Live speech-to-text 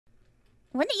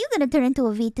When are you gonna turn into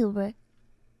a VTuber?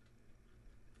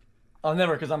 I'll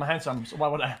never, because I'm handsome, so why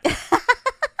would I?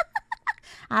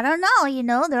 I don't know, you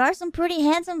know, there are some pretty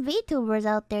handsome VTubers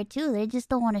out there too. They just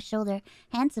don't want to show their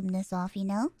handsomeness off, you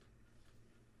know?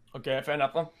 Okay, fair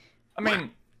enough. I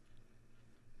mean,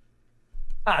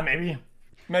 maybe.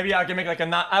 Maybe I can make like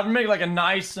a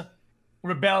nice,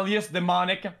 rebellious,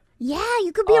 demonic. Yeah,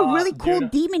 you could be a really cool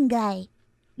dude. demon guy.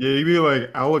 Yeah, you'd be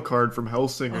like Alucard from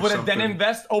Hellsing or With something. a denim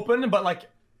vest open, but like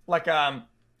to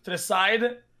the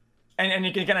side, and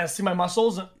you can kind of see my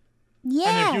muscles. Yeah.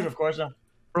 And they're cute, of course.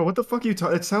 Bro, what the fuck are you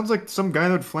talking? It sounds like some guy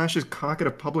that would flash his cock at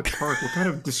a public park. What kind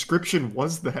of description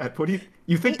was that? What do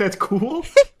you think that's cool?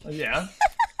 Yeah.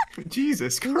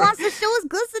 Jesus Christ. He wants to show his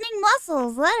glistening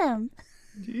muscles. Let him.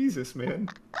 Jesus, man.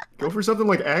 Go for something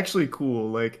like actually cool,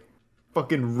 like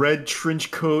fucking red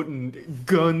trench coat and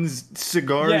guns,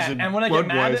 cigars, Yeah, and when I get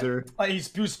mad, Budweiser. he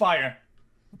spews fire.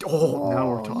 Oh, now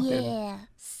we're talking. Yeah,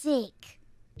 sick.